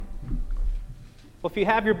Well, if you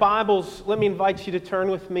have your Bibles, let me invite you to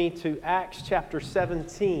turn with me to Acts chapter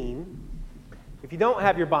 17. If you don't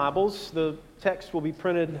have your Bibles, the text will be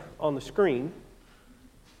printed on the screen.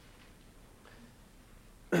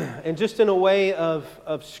 And just in a way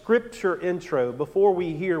of Scripture intro, before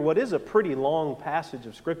we hear what is a pretty long passage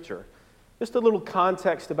of Scripture, just a little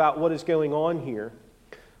context about what is going on here.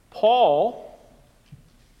 Paul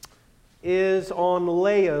is on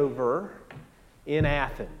layover in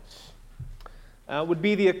Athens. Would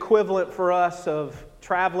be the equivalent for us of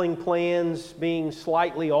traveling plans being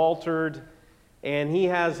slightly altered, and he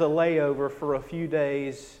has a layover for a few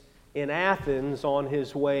days in Athens on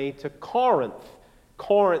his way to Corinth.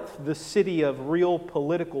 Corinth, the city of real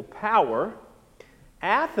political power.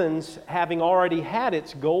 Athens having already had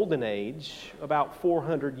its golden age about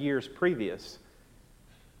 400 years previous,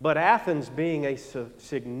 but Athens being a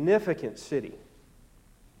significant city,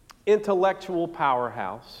 intellectual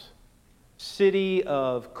powerhouse, city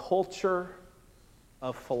of culture,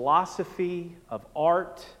 of philosophy, of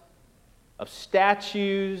art, of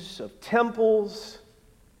statues, of temples.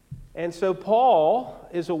 And so Paul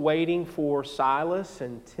is awaiting for Silas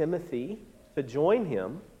and Timothy to join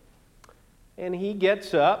him. And he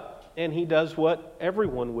gets up and he does what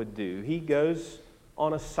everyone would do. He goes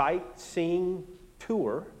on a sightseeing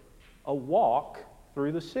tour, a walk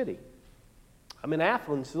through the city. I'm in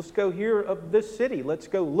Athens. Let's go hear of this city. Let's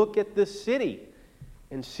go look at this city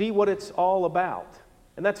and see what it's all about.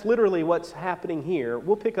 And that's literally what's happening here.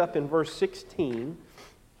 We'll pick up in verse 16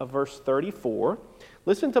 of verse 34.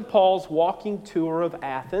 Listen to Paul's walking tour of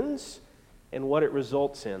Athens and what it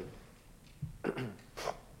results in.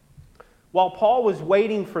 While Paul was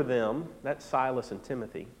waiting for them, that's Silas and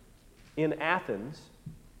Timothy, in Athens,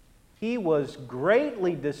 he was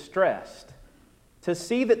greatly distressed to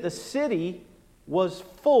see that the city was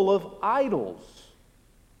full of idols.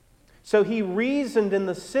 So he reasoned in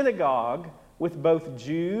the synagogue with both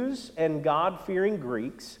Jews and God-fearing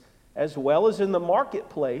Greeks, as well as in the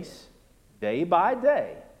marketplace, day by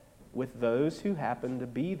day, with those who happened to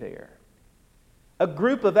be there. A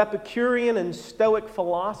group of Epicurean and Stoic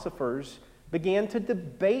philosophers began to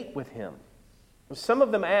debate with him. Some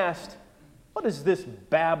of them asked, "What is this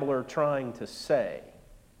babbler trying to say?"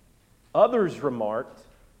 Others remarked,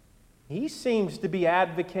 "He seems to be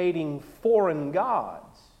advocating foreign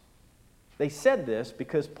gods." They said this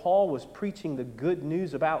because Paul was preaching the good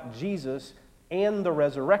news about Jesus and the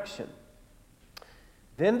resurrection.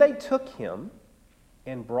 Then they took him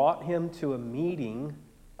and brought him to a meeting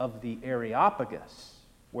of the Areopagus,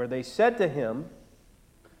 where they said to him,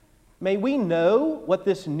 "May we know what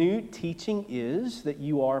this new teaching is that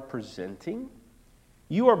you are presenting?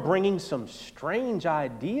 You are bringing some strange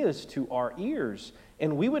ideas to our ears,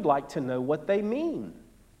 and we would like to know what they mean."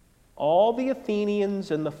 All the Athenians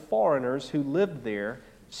and the foreigners who lived there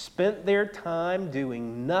spent their time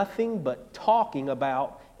doing nothing but talking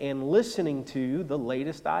about and listening to the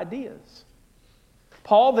latest ideas.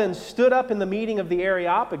 Paul then stood up in the meeting of the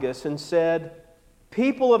Areopagus and said,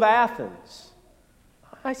 "People of Athens,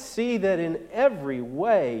 I see that in every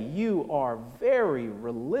way you are very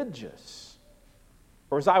religious.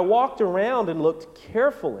 For as I walked around and looked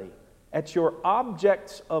carefully at your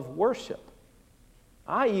objects of worship,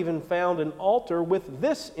 I even found an altar with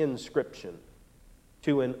this inscription,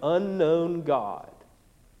 'To an unknown God.'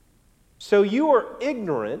 So you are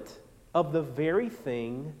ignorant of the very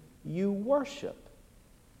thing you worship.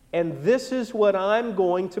 And this is what I'm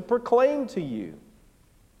going to proclaim to you.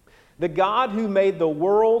 The God who made the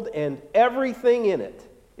world and everything in it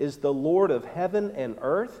is the Lord of heaven and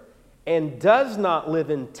earth, and does not live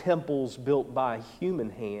in temples built by human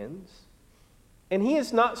hands. And he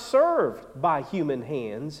is not served by human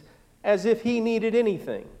hands as if he needed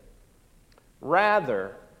anything.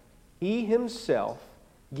 Rather, he himself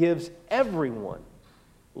gives everyone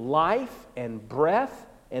life and breath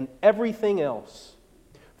and everything else.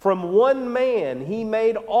 From one man he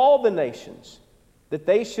made all the nations, that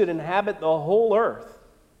they should inhabit the whole earth.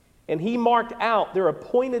 And he marked out their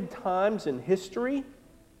appointed times in history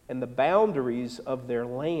and the boundaries of their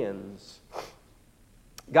lands.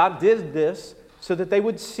 God did this so that they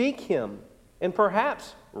would seek him and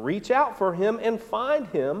perhaps reach out for him and find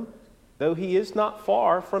him, though he is not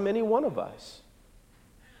far from any one of us.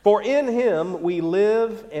 For in him we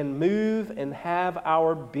live and move and have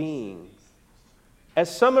our being.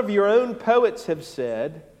 As some of your own poets have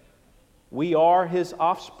said, we are his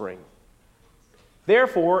offspring.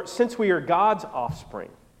 Therefore, since we are God's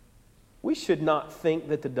offspring, we should not think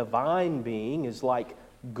that the divine being is like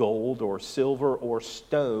gold or silver or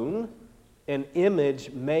stone, an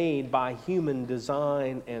image made by human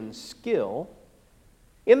design and skill.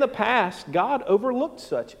 In the past, God overlooked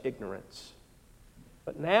such ignorance.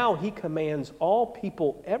 But now He commands all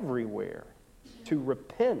people everywhere to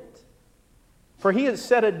repent. For He has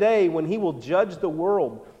set a day when He will judge the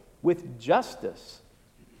world with justice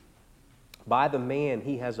by the man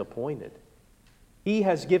He has appointed. He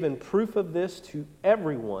has given proof of this to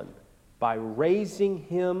everyone by raising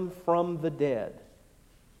Him from the dead.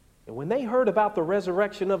 And when they heard about the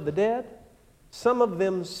resurrection of the dead, some of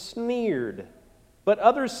them sneered, but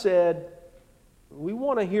others said, "We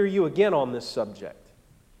want to hear you again on this subject."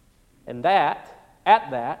 And at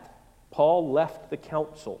that, Paul left the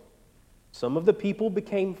council. Some of the people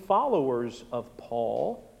became followers of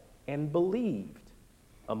Paul and believed.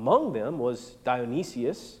 Among them was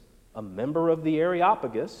Dionysius, a member of the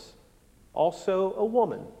Areopagus, also a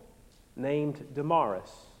woman named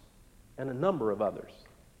Damaris, and a number of others.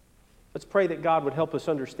 Let's pray that God would help us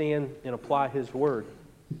understand and apply His Word.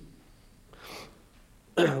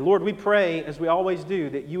 Lord, we pray, as we always do,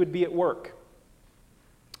 that You would be at work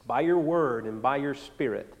by Your Word and by Your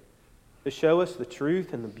Spirit to show us the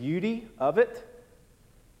truth and the beauty of it.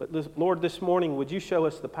 But Lord, this morning, would You show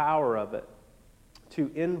us the power of it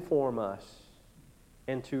to inform us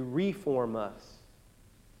and to reform us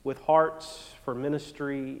with hearts for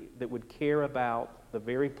ministry that would care about the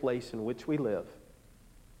very place in which we live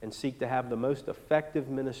and seek to have the most effective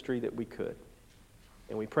ministry that we could.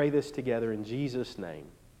 And we pray this together in Jesus' name.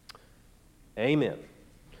 Amen.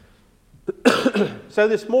 So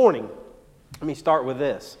this morning, let me start with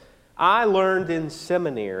this. I learned in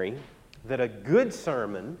seminary that a good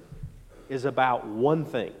sermon is about one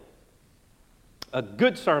thing. A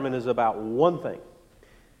good sermon is about one thing.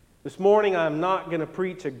 This morning, I'm not going to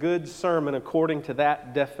preach a good sermon according to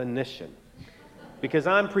that definition, because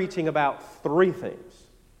I'm preaching about three things.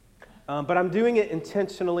 But I'm doing it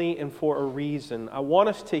intentionally and for a reason. I want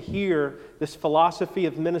us to hear this philosophy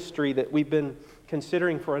of ministry that we've been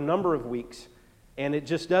considering for a number of weeks, and it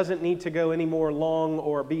just doesn't need to go any more long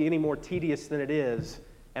or be any more tedious than it is.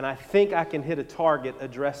 And I think I can hit a target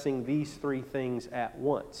addressing these three things at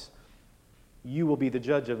once. You will be the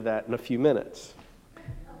judge of that in a few minutes.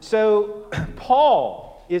 So,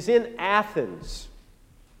 Paul is in Athens.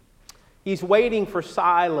 He's waiting for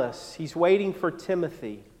Silas. He's waiting for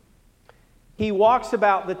Timothy. He walks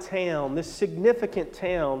about the town, this significant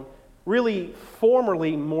town, really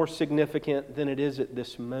formerly more significant than it is at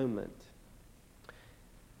this moment.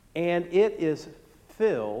 And it is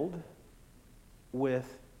filled with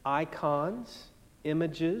icons,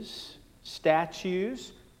 images,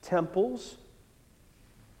 statues, temples,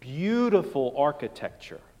 beautiful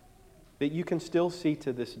architecture that you can still see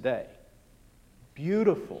to this day.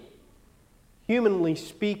 Beautiful. Humanly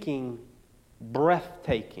speaking,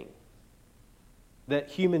 breathtaking. That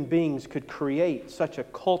human beings could create such a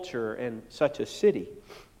culture and such a city.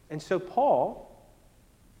 And so Paul,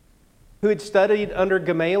 who had studied under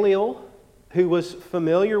Gamaliel, who was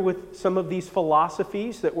familiar with some of these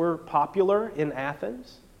philosophies that were popular in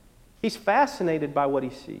Athens, he's fascinated by what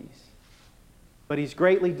he sees. But he's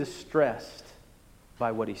greatly distressed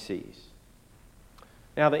by what he sees.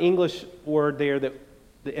 Now, the English word there that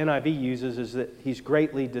the NIV uses is that he's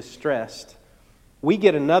greatly distressed. We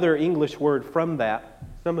get another English word from that.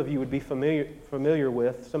 Some of you would be familiar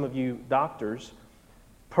with, some of you doctors,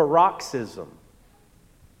 paroxysm.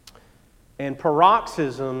 And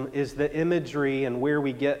paroxysm is the imagery and where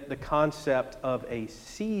we get the concept of a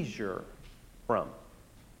seizure from.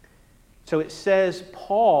 So it says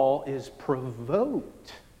Paul is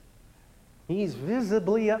provoked. He's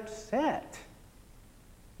visibly upset.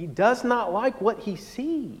 He does not like what he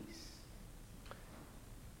sees.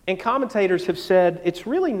 And commentators have said it's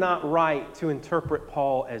really not right to interpret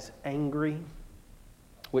Paul as angry,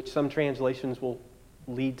 which some translations will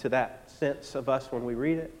lead to that sense of us when we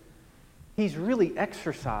read it. He's really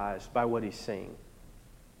exercised by what he's seeing.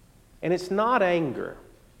 And it's not anger.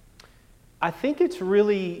 I think it's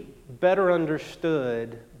really better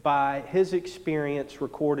understood by his experience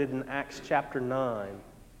recorded in Acts chapter 9,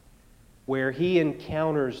 where he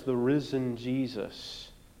encounters the risen Jesus,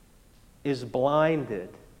 is blinded,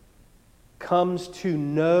 comes to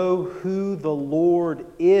know who the Lord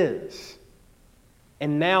is.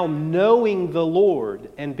 And now knowing the Lord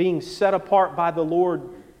and being set apart by the Lord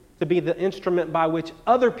to be the instrument by which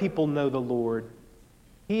other people know the Lord,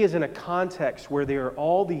 he is in a context where there are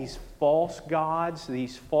all these false gods,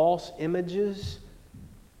 these false images.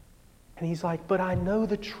 And he's like, but I know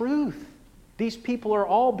the truth. These people are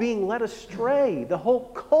all being led astray. The whole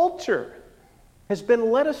culture has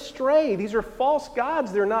been led astray. These are false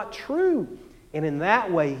gods. They're not true. And in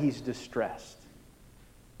that way, he's distressed.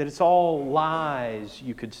 That it's all lies,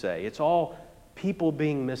 you could say. It's all people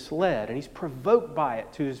being misled, and he's provoked by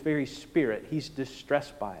it to his very spirit. He's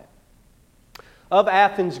distressed by it. Of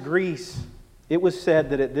Athens, Greece, it was said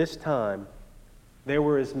that at this time there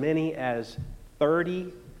were as many as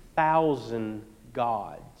 30,000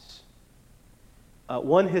 gods.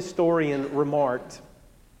 One historian remarked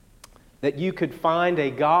that you could find a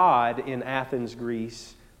god in Athens,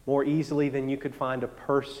 Greece, more easily than you could find a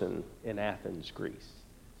person in Athens, Greece.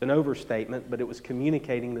 It's an overstatement, but it was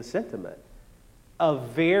communicating the sentiment. A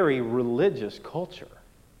very religious culture.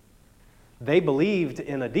 They believed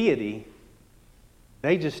in a deity,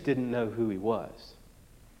 they just didn't know who he was.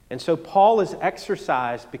 And so Paul is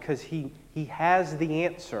exercised because he has the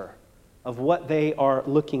answer of what they are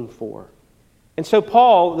looking for. And so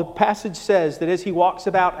Paul, the passage says that as he walks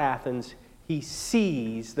about Athens, he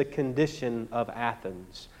sees the condition of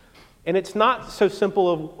Athens. And it's not so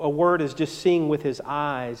simple a word as just seeing with his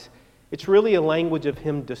eyes. It's really a language of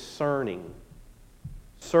him discerning,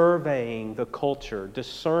 surveying the culture,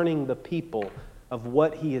 discerning the people of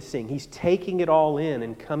what he is seeing. He's taking it all in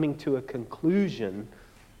and coming to a conclusion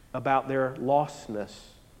about their lostness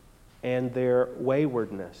and their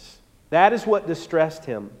waywardness. That is what distressed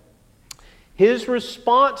him. His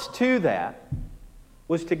response to that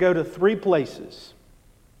was to go to 3 places.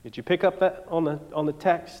 Did you pick up that on the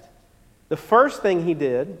text? The first thing he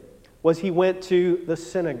did was he went to the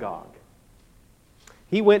synagogue.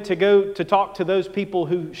 He went to go to talk to those people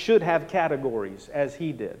who should have categories, as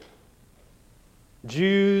he did.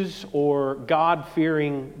 Jews or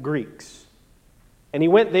God-fearing Greeks. And he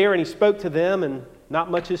went there and he spoke to them, and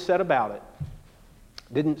not much is said about it.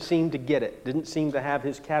 Didn't seem to get it. Didn't seem to have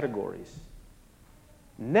his categories.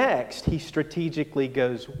 Next, he strategically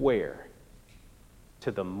goes where?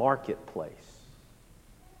 To the marketplace.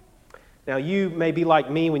 Now, you may be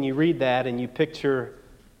like me when you read that and you picture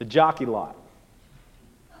the jockey lot,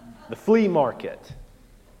 the flea market,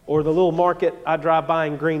 or the little market I drive by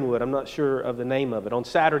in Greenwood. I'm not sure of the name of it. On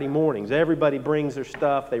Saturday mornings, everybody brings their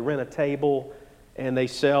stuff. They rent a table and they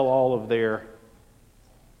sell all of their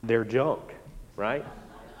junk, right?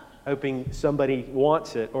 Hoping somebody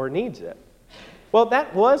wants it or needs it. Well,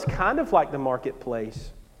 that was kind of like the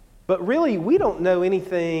marketplace. But really, we don't know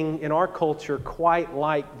anything in our culture quite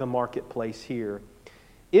like the marketplace here.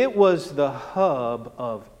 It was the hub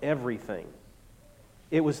of everything.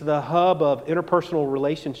 It was the hub of interpersonal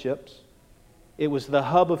relationships. It was the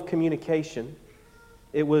hub of communication.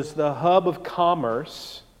 It was the hub of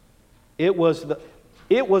commerce. It was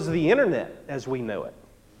the internet as we know it.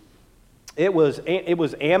 It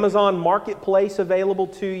was Amazon Marketplace available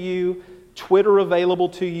to you, Twitter available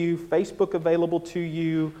to you, Facebook available to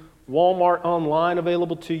you, Walmart online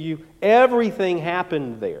available to you. Everything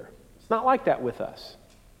happened there. It's not like that with us.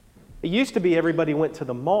 It used to be everybody went to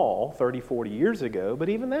the mall 30, 40 years ago, but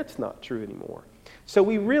even that's not true anymore. So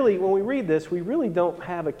when we read this, we really don't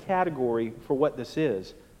have a category for what this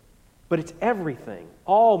is. But it's everything.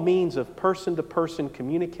 All means of person-to-person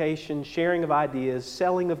communication, sharing of ideas,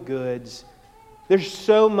 selling of goods. There's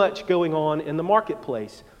so much going on in the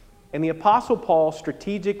marketplace. And the Apostle Paul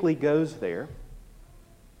strategically goes there,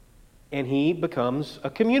 and he becomes a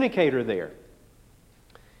communicator there.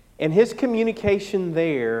 And his communication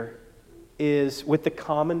there is with the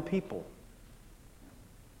common people,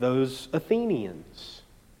 those Athenians.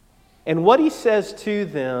 And what he says to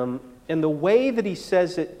them, and the way that he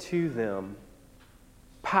says it to them,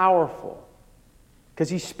 powerful. Because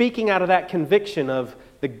he's speaking out of that conviction of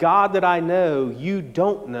the God that I know, you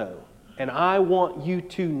don't know. And I want you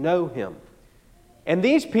to know him. And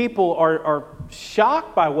these people are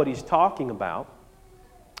shocked by what he's talking about.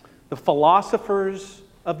 The philosophers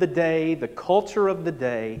of the day, the culture of the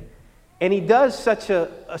day. And he does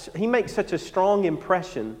he makes such a strong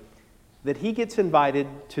impression that he gets invited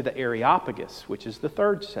to the Areopagus, which is the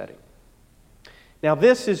third setting. Now,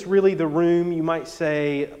 this is really the room, you might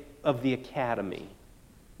say, of the academy.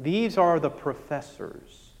 These are the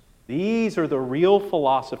professors. These are the real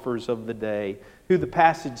philosophers of the day who the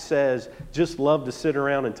passage says just love to sit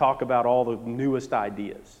around and talk about all the newest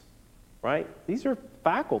ideas. Right? These are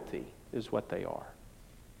faculty, is what they are.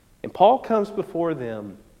 And Paul comes before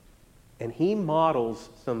them and he models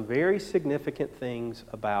some very significant things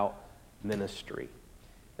about ministry.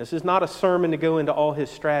 This is not a sermon to go into all his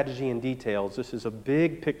strategy and details. This is a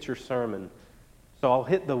big picture sermon. So I'll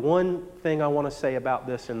hit the one thing I want to say about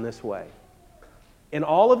this in this way. In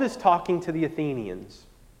all of his talking to the Athenians,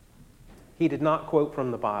 he did not quote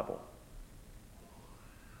from the Bible.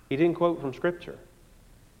 He didn't quote from Scripture.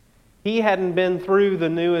 He hadn't been through the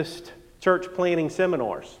newest church planning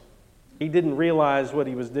seminars. He didn't realize what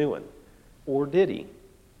he was doing. Or did he?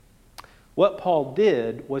 What Paul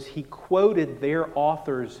did was he quoted their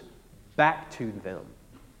authors back to them.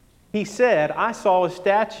 He said, I saw a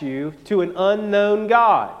statue to an unknown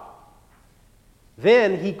God.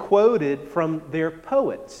 Then he quoted from their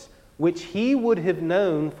poets, which he would have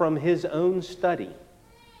known from his own study.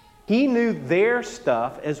 He knew their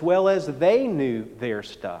stuff as well as they knew their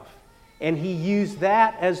stuff. And he used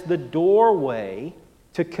that as the doorway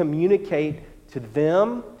to communicate to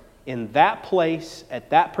them in that place,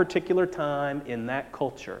 at that particular time, in that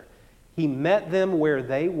culture. He met them where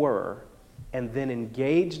they were and then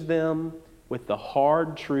engaged them with the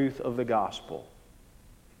hard truth of the gospel.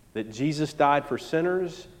 That Jesus died for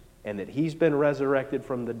sinners and that He's been resurrected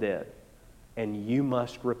from the dead. And you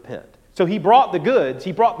must repent. So He brought the goods,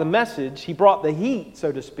 He brought the message, He brought the heat,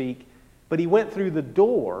 so to speak, but He went through the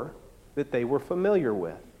door that they were familiar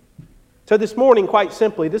with. So this morning, quite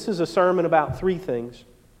simply, this is a sermon about three things.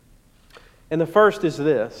 And the first is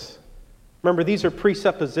this. Remember, these are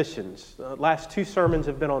presuppositions. The last two sermons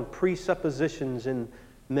have been on presuppositions in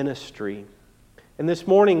ministry. And this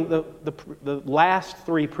morning, the last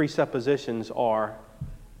three presuppositions are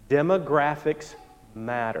demographics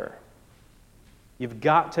matter. You've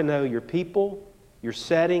got to know your people, your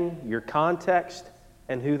setting, your context,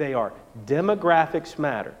 and who they are. Demographics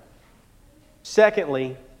matter.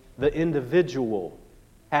 Secondly, the individual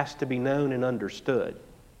has to be known and understood.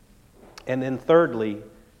 And then thirdly,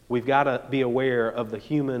 we've got to be aware of the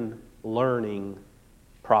human learning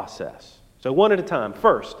process. So one at a time.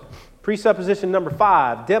 First, presupposition number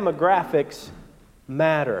 5, demographics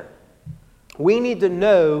matter. We need to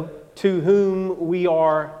know to whom we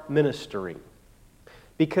are ministering,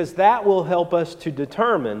 because that will help us to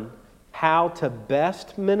determine how to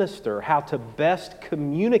best minister, how to best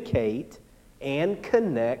communicate and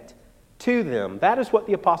connect to them. That is what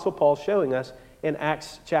the Apostle Paul is showing us in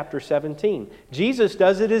Acts chapter 17. Jesus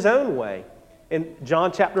does it His own way. In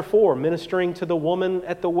John chapter 4, ministering to the woman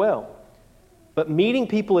at the well. But meeting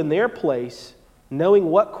people in their place, knowing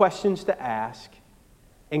what questions to ask,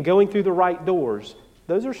 and going through the right doors,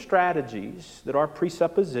 those are strategies that our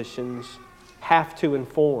presuppositions have to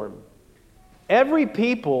inform. Every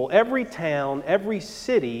people, every town, every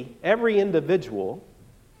city, every individual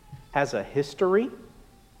has a history.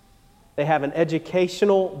 They have an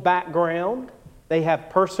educational background. They have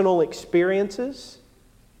personal experiences,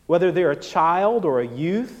 whether they're a child or a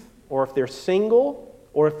youth, or if they're single,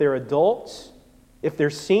 or if they're adults, if they're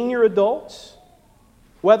senior adults,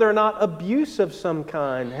 whether or not abuse of some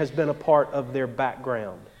kind has been a part of their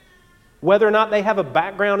background, whether or not they have a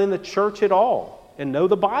background in the church at all and know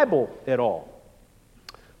the Bible at all,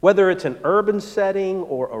 whether it's an urban setting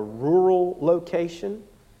or a rural location,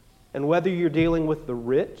 and whether you're dealing with the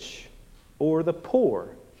rich or the poor.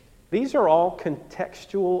 These are all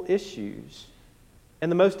contextual issues. And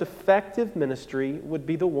the most effective ministry would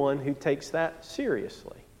be the one who takes that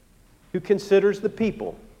seriously, who considers the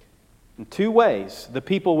people in two ways: the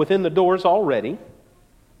people within the doors already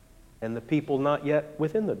and the people not yet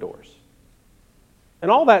within the doors. And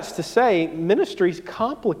all that's to say, ministry's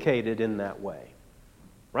complicated in that way,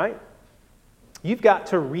 right? You've got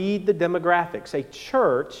to read the demographics. A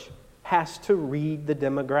church has to read the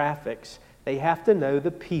demographics. They have to know the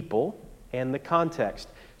people and the context.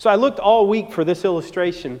 So I looked all week for this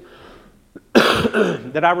illustration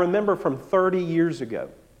that I remember from 30 years ago,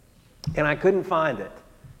 and I couldn't find it.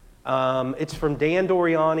 It's from Dan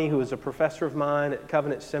Doriani, who is a professor of mine at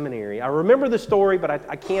Covenant Seminary. I remember the story, but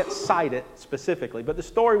I can't cite it specifically. But the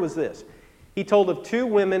story was this. He told of two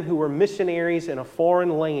women who were missionaries in a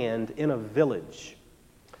foreign land in a village.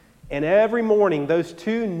 And every morning, those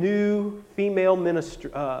two new female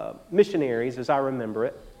missionaries, as I remember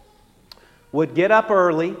it, would get up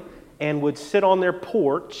early and would sit on their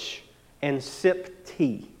porch and sip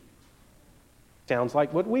tea. Sounds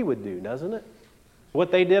like what we would do, doesn't it? What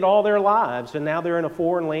they did all their lives, and now they're in a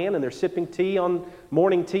foreign land and they're sipping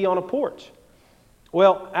morning tea on a porch.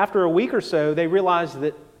 Well, after a week or so, they realized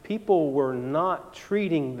that people were not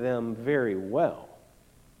treating them very well.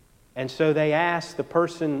 And so they asked the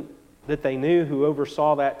person that they knew who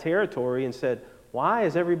oversaw that territory and said, "Why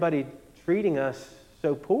is everybody treating us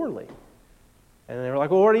so poorly?" And they were like,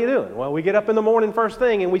 "Well, what are you doing?" "Well, we get up in the morning first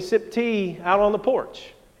thing and we sip tea out on the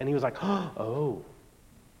porch." And he was like, "Oh,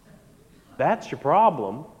 that's your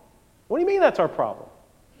problem?" "What do you mean that's our problem?"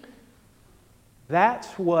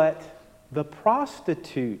 That's what the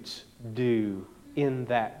prostitutes do in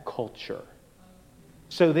that culture.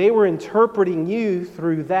 So they were interpreting you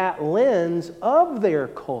through that lens of their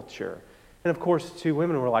culture. And of course, two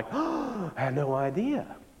women were like, "Oh, I had no idea,"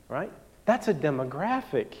 right? That's a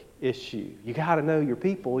demographic issue. You got to know your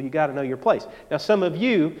people. You got to know your place. Now, some of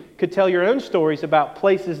you could tell your own stories about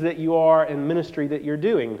places that you are and ministry that you're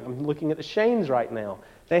doing. I'm looking at the Shanes right now.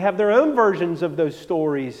 They have their own versions of those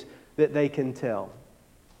stories that they can tell.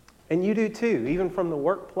 And you do too, even from the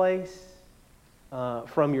workplace,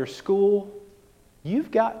 from your school.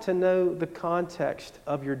 You've got to know the context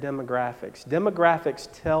of your demographics. Demographics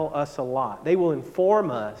tell us a lot. They will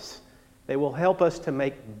inform us. They will help us to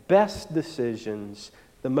make best decisions,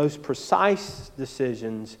 the most precise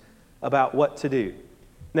decisions about what to do.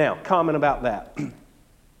 Now, comment about that.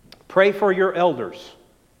 Pray for your elders.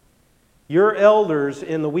 Your elders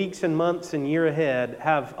in the weeks and months and year ahead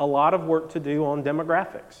have a lot of work to do on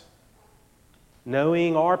demographics.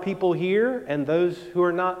 Knowing our people here and those who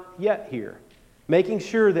are not yet here. Making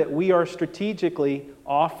sure that we are strategically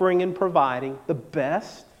offering and providing the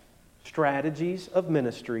best strategies of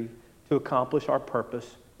ministry to accomplish our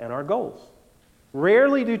purpose and our goals.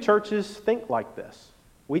 Rarely do churches think like this.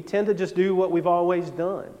 We tend to just do what we've always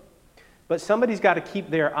done. But somebody's got to keep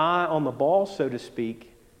their eye on the ball, so to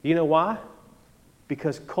speak. You know why?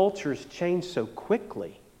 Because cultures change so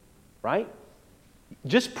quickly, right?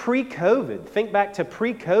 Just pre-COVID, think back to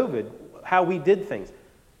pre-COVID, how we did things.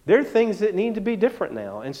 There are things that need to be different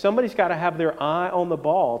now, and somebody's got to have their eye on the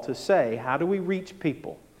ball to say, how do we reach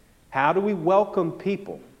people? How do we welcome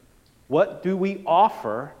people? What do we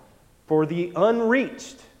offer for the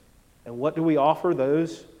unreached? And what do we offer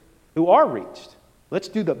those who are reached? Let's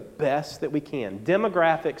do the best that we can.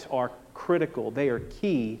 Demographics are critical. They are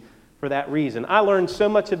key for that reason. I learned so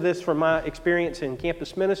much of this from my experience in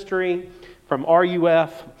campus ministry, from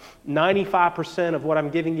RUF. 95% of what I'm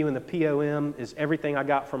giving you in the POM is everything I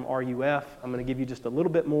got from RUF. I'm going to give you just a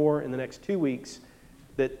little bit more in the next 2 weeks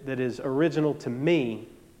that is original to me,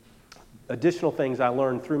 additional things I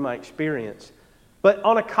learned through my experience. But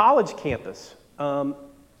on a college campus,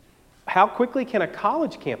 how quickly can a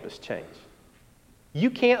college campus change? You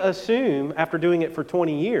can't assume, after doing it for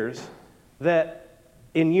 20 years, that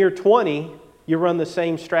in year 20, you run the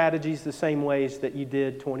same strategies the same ways that you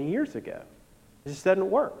did 20 years ago. It just doesn't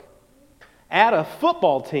work. Add a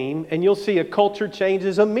football team, and you'll see a culture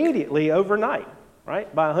changes immediately overnight,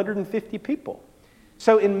 right? By 150 people.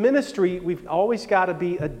 So in ministry, we've always got to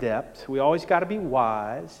be adept. We always got to be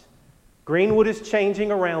wise. Greenwood is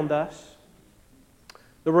changing around us.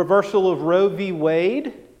 The reversal of Roe v.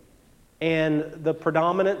 Wade and the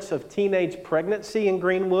predominance of teenage pregnancy in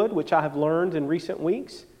Greenwood, which I have learned in recent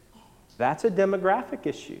weeks, that's a demographic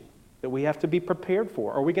issue that we have to be prepared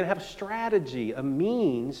for. Are we going to have a strategy, a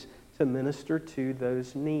means to minister to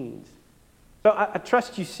those needs? So I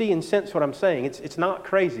trust you see and sense what I'm saying. It's not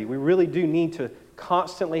crazy. We really do need to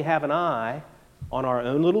constantly have an eye on our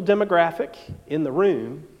own little demographic in the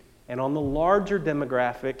room and on the larger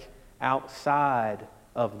demographic outside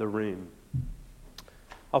of the room.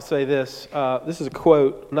 I'll say this. This is a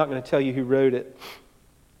quote. I'm not going to tell you who wrote it.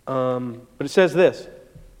 But it says this.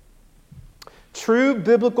 True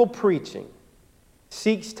biblical preaching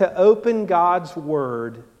seeks to open God's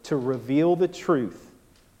Word to reveal the truth,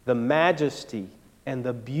 the majesty, and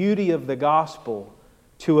the beauty of the gospel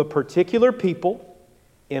to a particular people,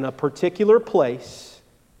 in a particular place,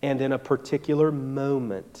 and in a particular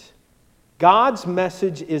moment. God's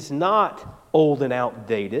message is not old and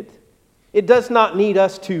outdated. It does not need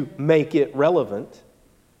us to make it relevant.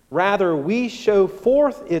 Rather, we show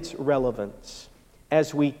forth its relevance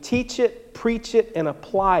as we teach it, preach it, and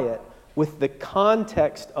apply it with the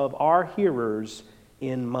context of our hearers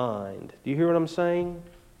in mind. Do you hear what I'm saying?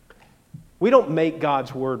 We don't make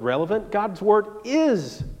God's Word relevant. God's Word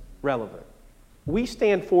is relevant. We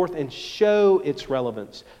stand forth and show its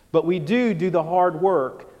relevance. But we do the hard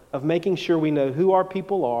work of making sure we know who our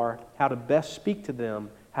people are, how to best speak to them,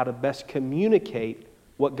 how to best communicate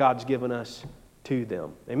what God's given us to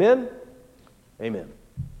them. Amen? Amen.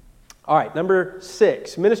 All right, number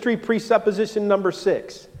 6. Ministry presupposition number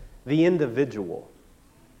 6. The individual.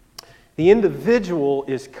 The individual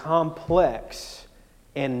is complex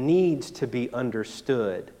and needs to be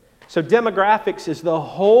understood. So demographics is the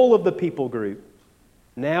whole of the people group.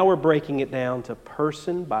 Now we're breaking it down to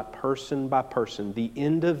person by person by person. The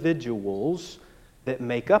individuals that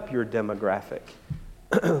make up your demographic.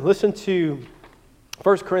 Listen to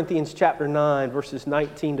 1 Corinthians chapter 9, verses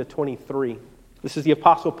 19 to 23. This is the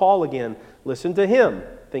Apostle Paul again. Listen to him,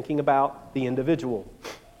 thinking about the individual.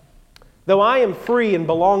 Though I am free and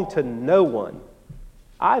belong to no one,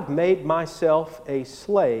 I've made myself a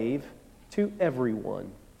slave to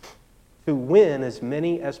everyone to win as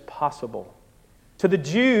many as possible. To the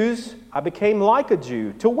Jews, I became like a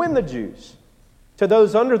Jew to win the Jews. To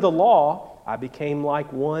those under the law, I became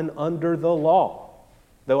like one under the law,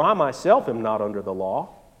 though I myself am not under the law,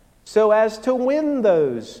 so as to win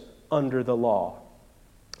those under the law.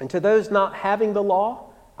 And to those not having the law,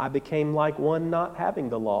 I became like one not having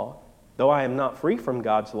the law, though I am not free from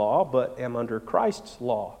God's law, but am under Christ's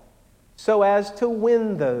law, so as to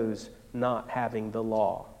win those not having the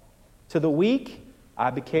law. To the weak,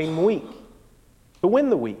 I became weak, to win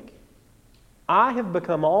the weak. I have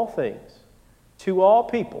become all things to all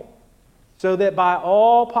people, so that by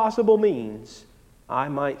all possible means I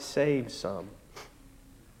might save some.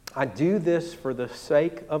 I do this for the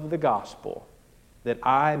sake of the gospel, that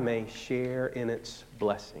I may share in its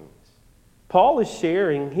blessings. Paul is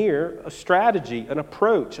sharing here a strategy, an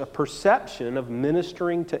approach, a perception of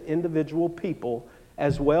ministering to individual people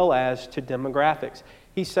as well as to demographics.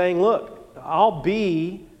 He's saying, look, I'll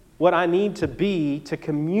be what I need to be to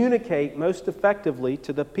communicate most effectively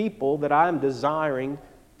to the people that I'm desiring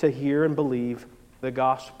to hear and believe the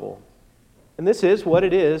gospel. And this is what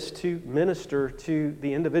it is to minister to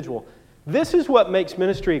the individual. This is what makes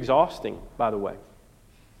ministry exhausting, by the way.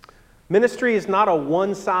 Ministry is not a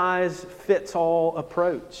one-size-fits-all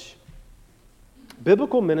approach.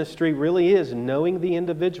 Biblical ministry really is knowing the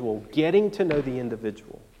individual, getting to know the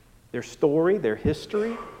individual, their story, their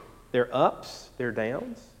history, their ups, their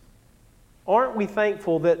downs. Aren't we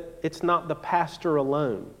thankful that it's not the pastor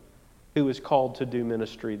alone who is called to do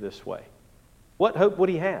ministry this way? What hope would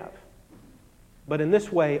he have? But in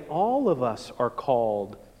this way, all of us are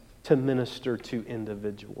called to minister to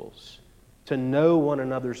individuals, to know one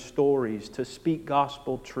another's stories, to speak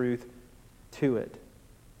gospel truth to it.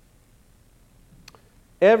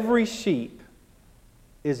 Every sheep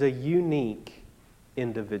is a unique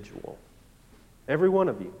individual. Every one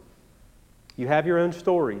of you. You have your own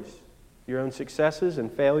stories, your own successes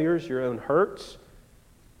and failures, your own hurts,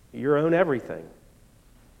 your own everything.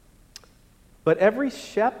 But every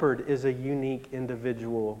shepherd is a unique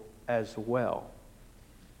individual as well.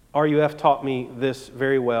 RUF taught me this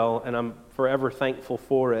very well, and I'm forever thankful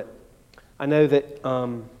for it. I know that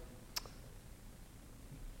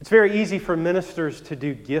it's very easy for ministers to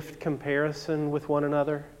do gift comparison with one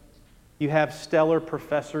another. You have stellar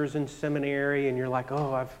professors in seminary, and you're like,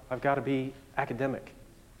 oh, I've got to be academic.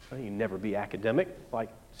 Well, you never be academic like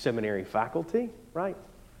seminary faculty, right?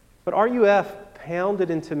 But RUF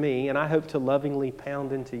pounded into me, and I hope to lovingly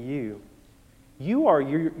pound into you. You are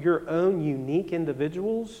your own unique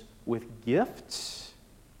individuals with gifts,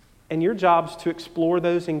 and your job's to explore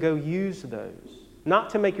those and go use those. Not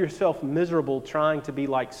to make yourself miserable trying to be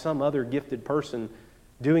like some other gifted person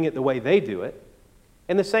doing it the way they do it.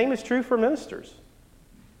 And the same is true for ministers.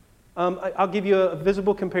 I'll give you a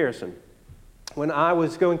visible comparison. When I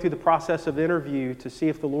was going through the process of interview to see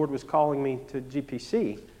if the Lord was calling me to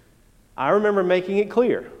GPC, I remember making it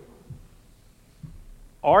clear.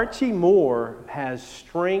 Archie Moore has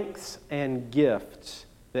strengths and gifts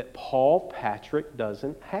that Paul Patrick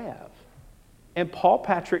doesn't have. And Paul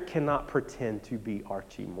Patrick cannot pretend to be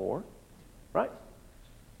Archie Moore, right?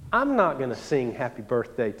 I'm not going to sing happy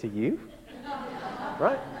birthday to you,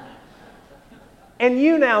 right? And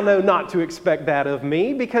you now know not to expect that of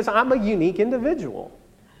me because I'm a unique individual.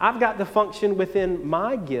 I've got to function within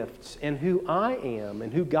my gifts and who I am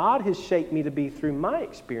and who God has shaped me to be through my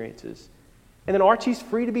experiences. And then Archie's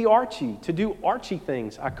free to be Archie, to do Archie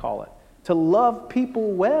things, I call it, to love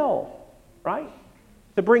people well, right?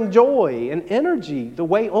 To bring joy and energy the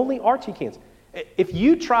way only Archie can. If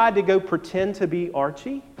you tried to go pretend to be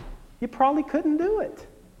Archie, you probably couldn't do it.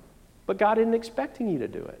 But God isn't expecting you to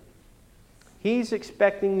do it. He's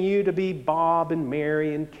expecting you to be Bob and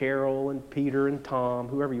Mary and Carol and Peter and Tom,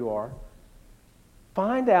 whoever you are.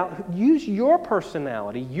 Find out, use your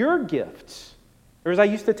personality, your gifts. Or as I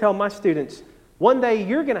used to tell my students, one day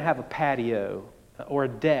you're going to have a patio or a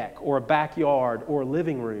deck or a backyard or a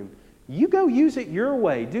living room. You go use it your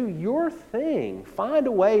way. Do your thing. Find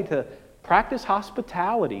a way to practice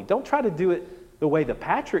hospitality. Don't try to do it the way the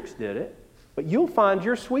Patricks did it, but you'll find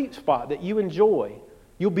your sweet spot that you enjoy.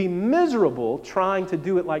 You'll be miserable trying to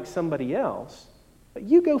do it like somebody else, but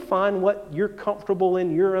you go find what you're comfortable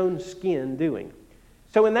in your own skin doing.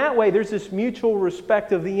 So in that way, there's this mutual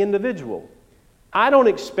respect of the individual. I don't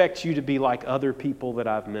expect you to be like other people that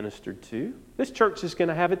I've ministered to. This church is going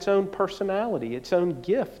to have its own personality, its own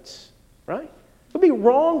gifts, right? It would be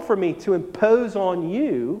wrong for me to impose on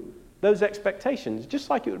you those expectations,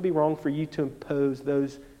 just like it would be wrong for you to impose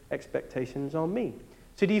those expectations on me.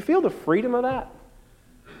 So do you feel the freedom of that?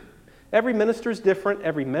 Every minister's different,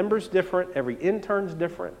 every member's different, every intern's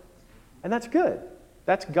different. And that's good.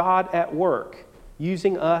 That's God at work,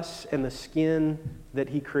 using us and the skin that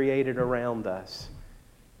He created around us.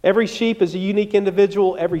 Every sheep is a unique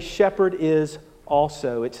individual. Every shepherd is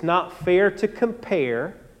also. It's not fair to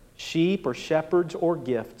compare sheep or shepherds or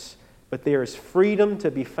gifts, but there is freedom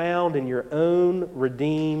to be found in your own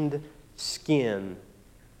redeemed skin,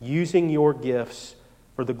 using your gifts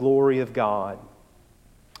for the glory of God.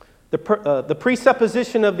 The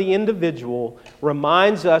presupposition of the individual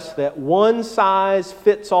reminds us that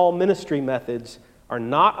one-size-fits-all ministry methods are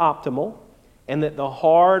not optimal, and that the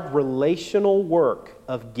hard relational work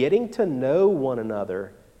of getting to know one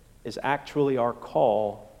another is actually our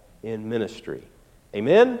call in ministry.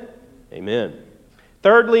 Amen? Amen.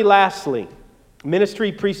 Thirdly, lastly,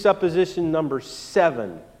 ministry presupposition number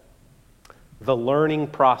 7, the learning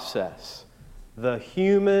process. The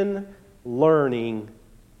human learning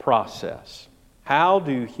process. How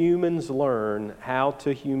do humans learn? How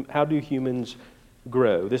do humans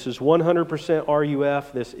grow? This is 100%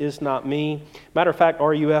 RUF. This is not me. Matter of fact,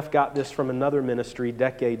 RUF got this from another ministry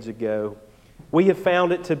decades ago. We have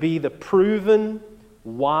found it to be the proven,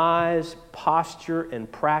 wise posture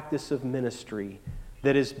and practice of ministry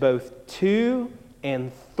that is both to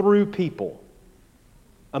and through people.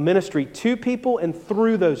 A ministry to people and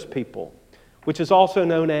through those people, which is also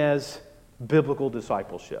known as biblical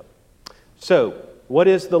discipleship. So, what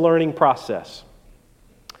is the learning process?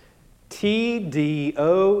 TDOEE.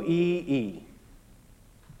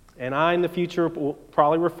 And I, in the future, will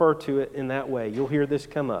probably refer to it in that way. You'll hear this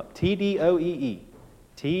come up. TDOEE.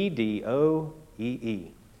 TDOEE.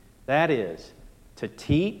 That is to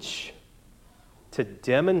teach, to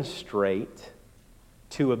demonstrate,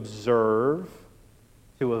 to observe,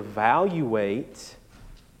 to evaluate,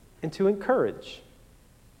 and to encourage.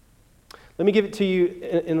 Let me give it to you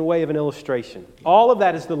in a way of an illustration. All of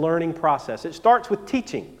that is the learning process. It starts with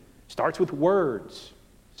teaching. It starts with words,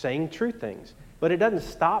 saying true things. But it doesn't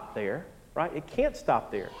stop there, right? It can't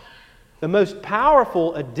stop there. The most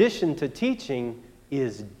powerful addition to teaching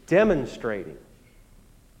is demonstrating,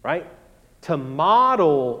 right? To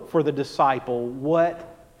model for the disciple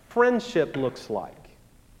what friendship looks like,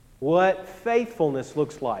 what faithfulness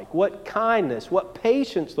looks like, what kindness, what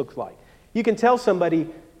patience looks like. You can tell somebody,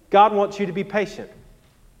 God wants you to be patient.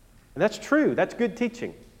 And that's true. That's good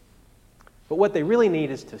teaching. But what they really need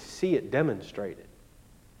is to see it demonstrated,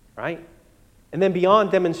 right? And then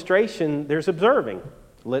beyond demonstration, there's observing.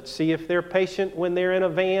 Let's see if they're patient when they're in a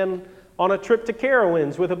van on a trip to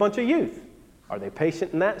Carowinds with a bunch of youth. Are they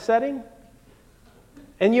patient in that setting?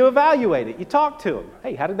 And you evaluate it. You talk to them.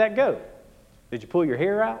 Hey, how did that go? Did you pull your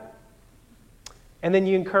hair out? And then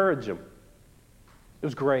you encourage them. It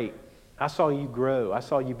was great. I saw you grow. I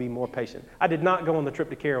saw you be more patient. I did not go on the trip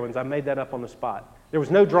to Carowinds. I made that up on the spot. There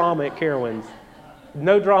was no drama at Carowinds.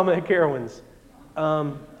 No drama at Carowinds.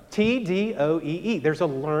 TDOEE. There's a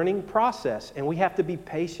learning process, and we have to be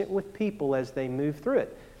patient with people as they move through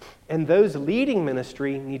it. And those leading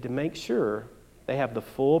ministry need to make sure they have the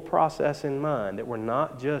full process in mind, that we're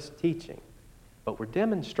not just teaching, but we're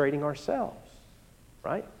demonstrating ourselves,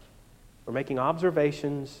 right? We're making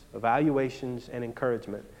observations, evaluations, and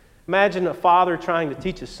encouragement. Imagine a father trying to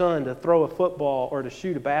teach a son to throw a football or to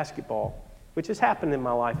shoot a basketball, which has happened in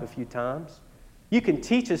my life a few times. You can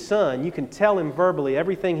teach a son, you can tell him verbally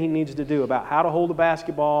everything he needs to do about how to hold a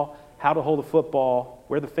basketball, how to hold a football,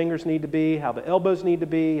 where the fingers need to be, how the elbows need to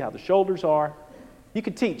be, how the shoulders are. You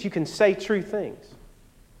can teach, you can say true things.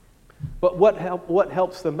 But what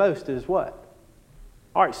helps the most is what?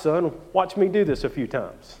 All right, son, watch me do this a few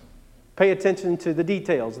times. Pay attention to the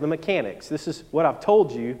details, the mechanics. This is what I've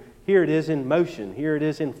told you. Here it is in motion. Here it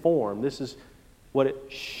is in form. This is what it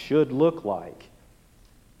should look like.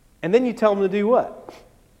 And then you tell them to do what?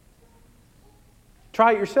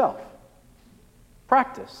 Try it yourself.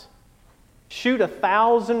 Practice. Shoot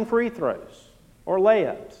 1,000 free throws or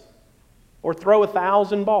layups or throw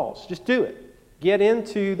 1,000 balls. Just do it. Get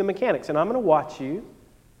into the mechanics. And I'm going to watch you,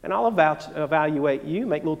 and I'll evaluate you,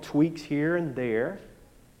 make little tweaks here and there,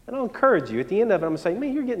 and I'll encourage you. At the end of it, I'm going to say,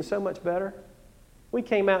 man, you're getting so much better. We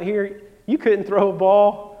came out here, you couldn't throw a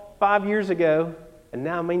ball 5 years ago, and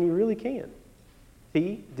now, man, you really can.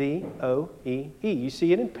 TDOEE. You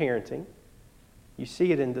see it in parenting. You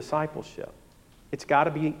see it in discipleship. It's got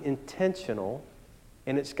to be intentional,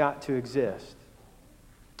 and it's got to exist.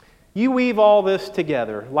 You weave all this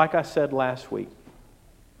together, like I said last week,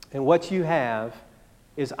 and what you have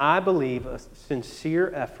is, I believe, a sincere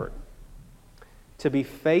effort to be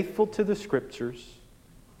faithful to the Scriptures,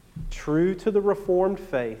 true to the Reformed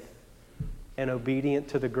faith, and obedient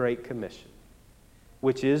to the Great Commission,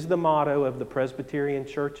 which is the motto of the Presbyterian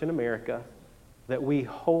Church in America that we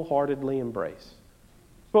wholeheartedly embrace.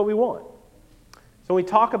 It's what we want. So when we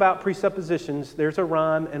talk about presuppositions, there's a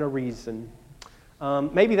rhyme and a reason.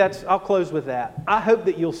 I'll close with that. I hope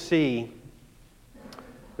that you'll see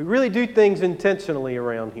We really do things intentionally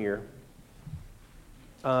around here.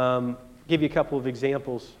 Give you a couple of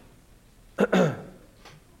examples.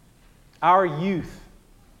 Our youth,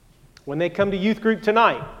 when they come to youth group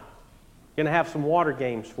tonight, going to have some water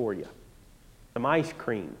games for you, some ice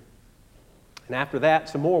cream. And after that,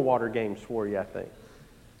 some more water games for you, I think.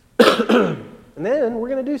 And then we're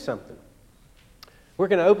going to do something. We're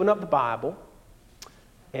going to open up the Bible,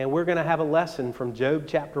 and we're going to have a lesson from Job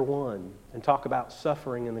chapter 1 and talk about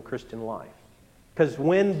suffering in the Christian life. Because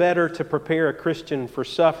when better to prepare a Christian for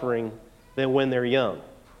suffering than when they're young,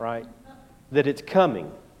 right? That it's coming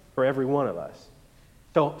for every one of us.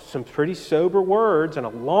 So some pretty sober words and a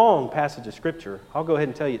long passage of Scripture. I'll go ahead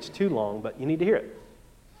and tell you it's too long, but you need to hear it.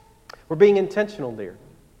 We're being intentional there.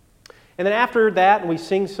 And then after that, we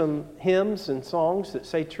sing some hymns and songs that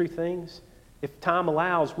say true things. If time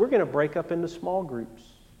allows, we're going to break up into small groups.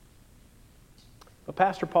 But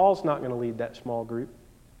Pastor Paul's not going to lead that small group.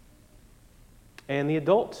 And the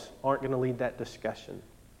adults aren't going to lead that discussion.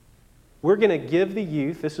 We're going to give the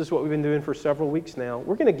youth, this is what we've been doing for several weeks now,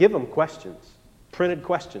 we're going to give them questions, printed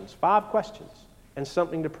questions, 5 questions, and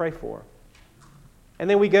something to pray for. And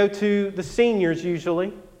then we go to the seniors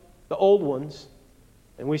usually, the old ones,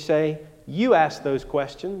 and we say, you ask those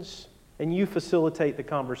questions and you facilitate the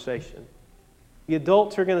conversation. The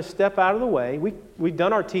adults are going to step out of the way. We've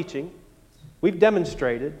done our teaching. We've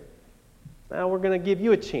demonstrated. Now we're going to give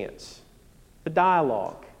you a chance to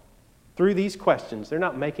dialogue through these questions. They're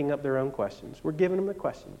not making up their own questions. We're giving them the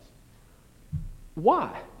questions.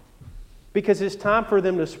 Why? Because it's time for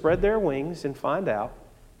them to spread their wings and find out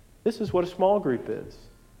this is what a small group is.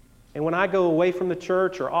 And when I go away from the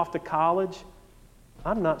church or off to college,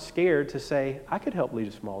 I'm not scared to say, I could help lead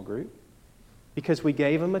a small group. Because we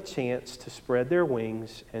gave them a chance to spread their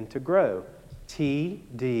wings and to grow.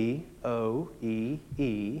 TDOEE,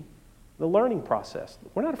 the learning process.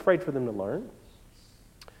 We're not afraid for them to learn.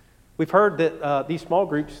 We've heard that these small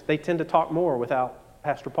groups, they tend to talk more without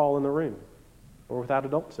Pastor Paul in the room or without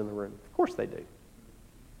adults in the room. Of course they do.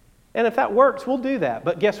 And if that works, we'll do that.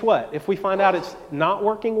 But guess what? If we find out it's not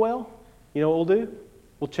working well, you know what we'll do?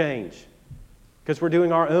 We'll change. Because we're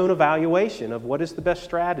doing our own evaluation of what is the best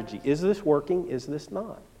strategy. Is this working? Is this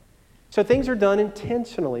not? So things are done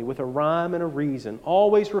intentionally with a rhyme and a reason,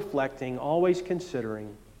 always reflecting, always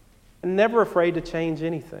considering, and never afraid to change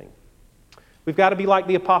anything. We've got to be like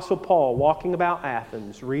the Apostle Paul, walking about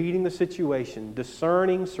Athens, reading the situation,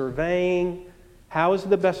 discerning, surveying. How is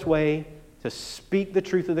the best way to speak the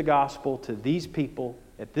truth of the gospel to these people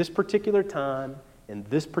at this particular time, in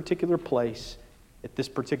this particular place, at this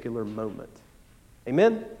particular moment?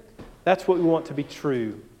 Amen? That's what we want to be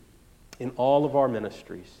true in all of our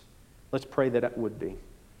ministries. Let's pray that it would be.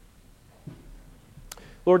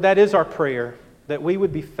 Lord, that is our prayer, that we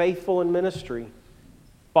would be faithful in ministry,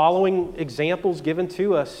 following examples given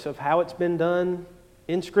to us of how it's been done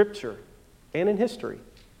in Scripture and in history.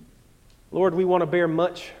 Lord, we want to bear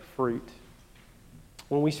much fruit.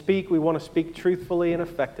 When we speak, we want to speak truthfully and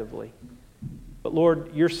effectively. But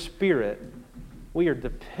Lord, your Spirit, we are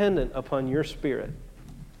dependent upon your Spirit,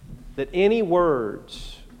 that any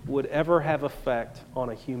words would ever have effect on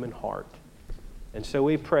a human heart. And so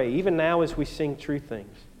we pray, even now as we sing true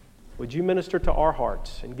things, would you minister to our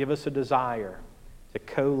hearts and give us a desire to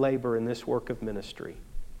co-labor in this work of ministry?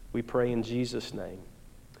 We pray in Jesus' name.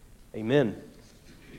 Amen.